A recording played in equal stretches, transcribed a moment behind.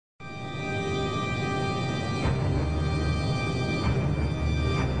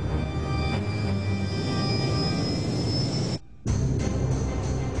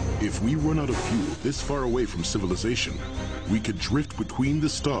If we run out of fuel this far away from civilization, we could drift between the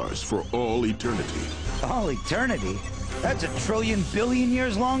stars for all eternity. All eternity? That's 1,000,000,000,000,000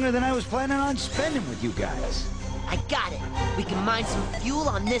 years longer than I was planning on spending with you guys. I got it. We can mine some fuel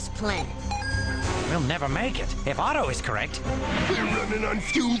on this planet. We'll never make it, if Otto is correct. We're running on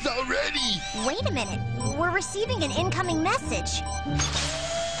fumes already! Wait a minute. We're receiving an incoming message.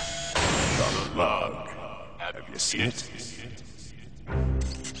 The Lug. Have you seen it?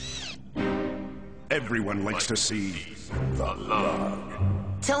 Everyone likes to see the Lug.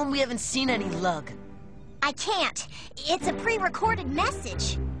 Tell him we haven't seen any lug. I can't. It's a pre-recorded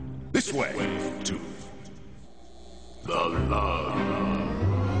message. This way to the Lug.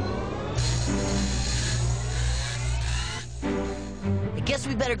 I guess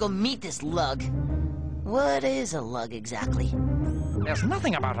we better go meet this lug. What is a lug exactly? There's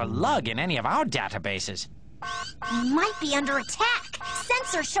nothing about a lug in any of our databases. Might be under attack.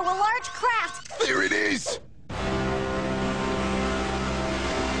 Sensors show a large craft. There it is!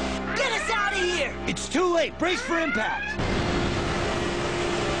 Get us out of here! It's too late. Brace for impact.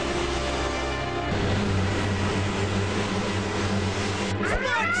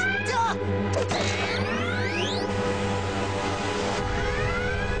 Sparks! Duh!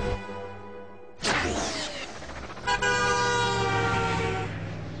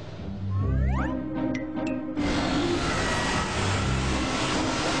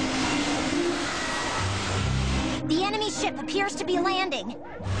 The enemy ship appears to be landing.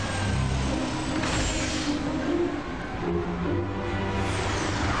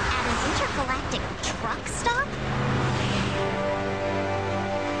 At an intergalactic truck stop?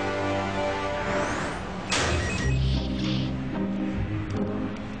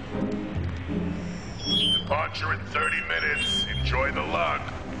 Departure in 30 minutes. Enjoy the Lug.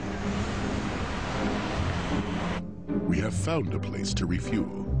 We have found a place to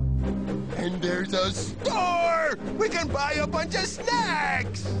refuel. And there's a store! We can buy a bunch of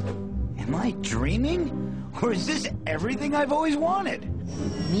snacks! Am I dreaming? Or is this everything I've always wanted?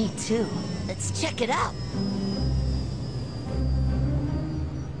 Me too. Let's check it out.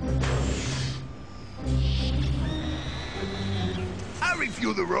 I'll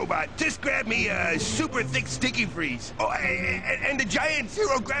refuel the robot. Just grab me a super thick sticky freeze. Oh, and a giant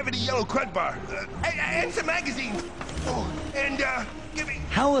zero-gravity yellow crud bar. And some magazines. Oh, and, give me...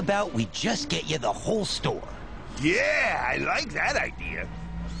 How about we just get you the whole store? Yeah, I like that idea.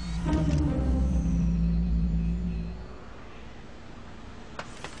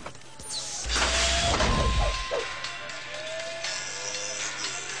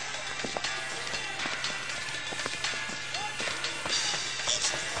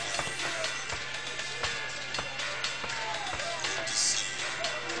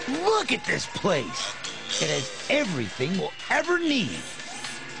 Look at this place. It has everything we'll ever need.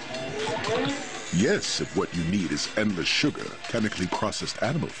 Yes, if what you need is endless sugar, chemically processed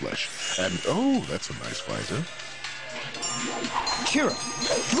animal flesh, and oh, that's a nice fighter. Kira,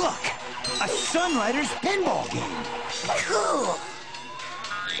 look! A Sunriders pinball game. Cool!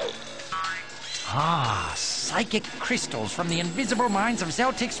 Ah, psychic crystals from the invisible minds of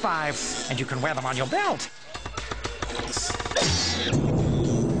Celtics 5, and you can wear them on your belt.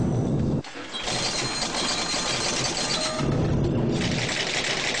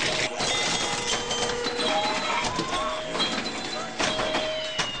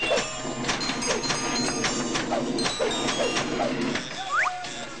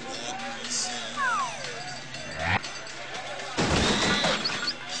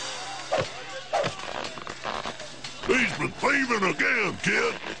 He's been thieving again,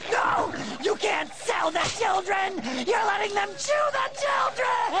 kid. No! You can't sell the children! You're letting them chew the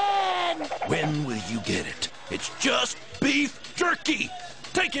children! When will you get it? It's just beef jerky.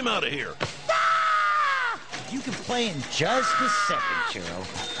 Take him out of here. Ah! You can play in just a second, Churro.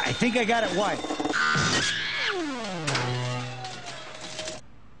 I think I got it wired.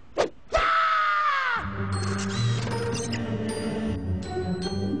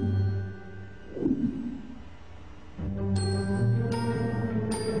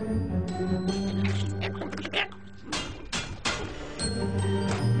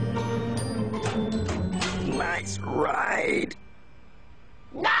 Nice ride.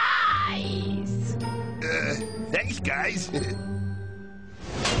 Nice! Thanks, guys.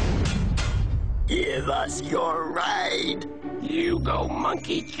 Give us your ride. You go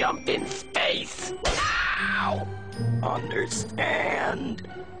monkey jump in space. Ow! Understand?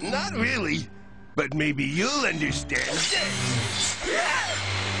 Not really, but maybe you'll understand.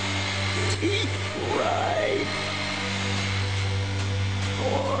 Right.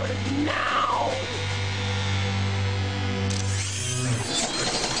 For now.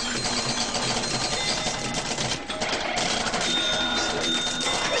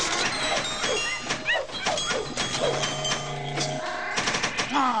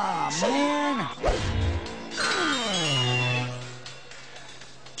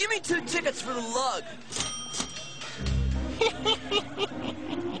 Thanks for the lug.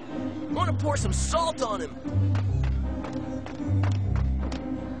 Want to pour some salt on him.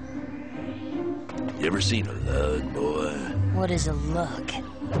 You ever seen a lug, boy? What is a lug?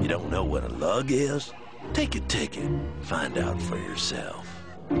 You don't know what a lug is? Take a ticket. Find out for yourself.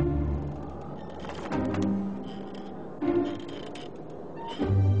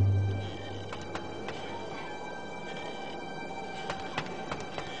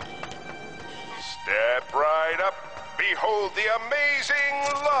 Step right up. Behold the amazing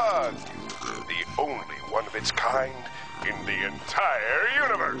lug. The only one of its kind in the entire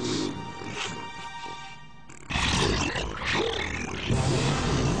universe.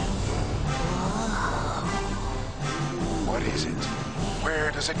 What is it?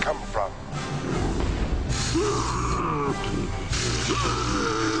 Where does it come from?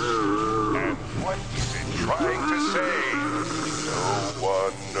 And what is it trying to say? No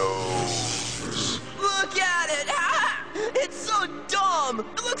one knows. Look at it! Ah! It's so dumb!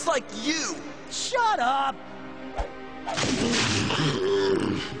 It looks like you! Shut up!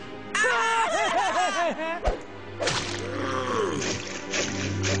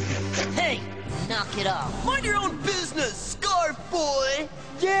 Hey, knock it off. Mind your own business, Scarf Boy!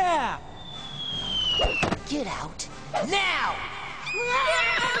 Yeah! Get out. Now!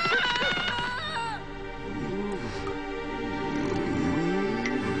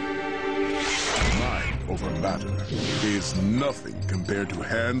 Mind over matter is nothing compared to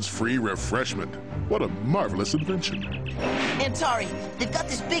hands-free refreshment. What a marvelous invention. Antari, they've got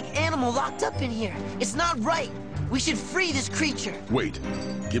this big animal locked up in here. It's not right. We should free this creature. Wait,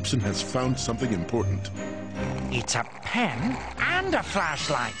 Gibson has found something important. It's a pen and a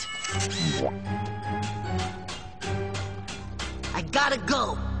flashlight. I gotta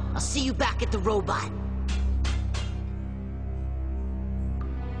go. I'll see you back at the robot.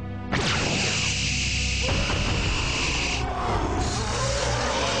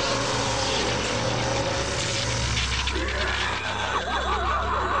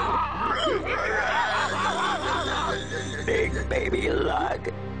 Big baby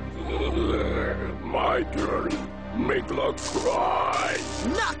lug. My turn. Make lug cry.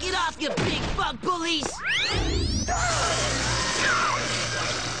 Knock it off, you big bug bullies!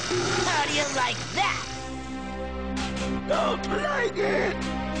 How do you like that? Don't like it.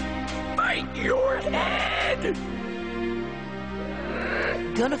 Bite your head.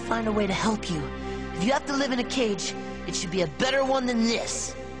 Gonna find a way to help you. If you have to live in a cage, it should be a better one than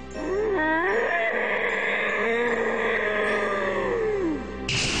this.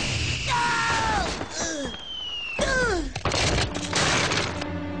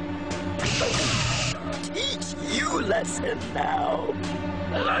 Teach you a lesson now.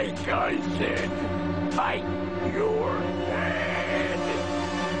 Like I said, bite your head.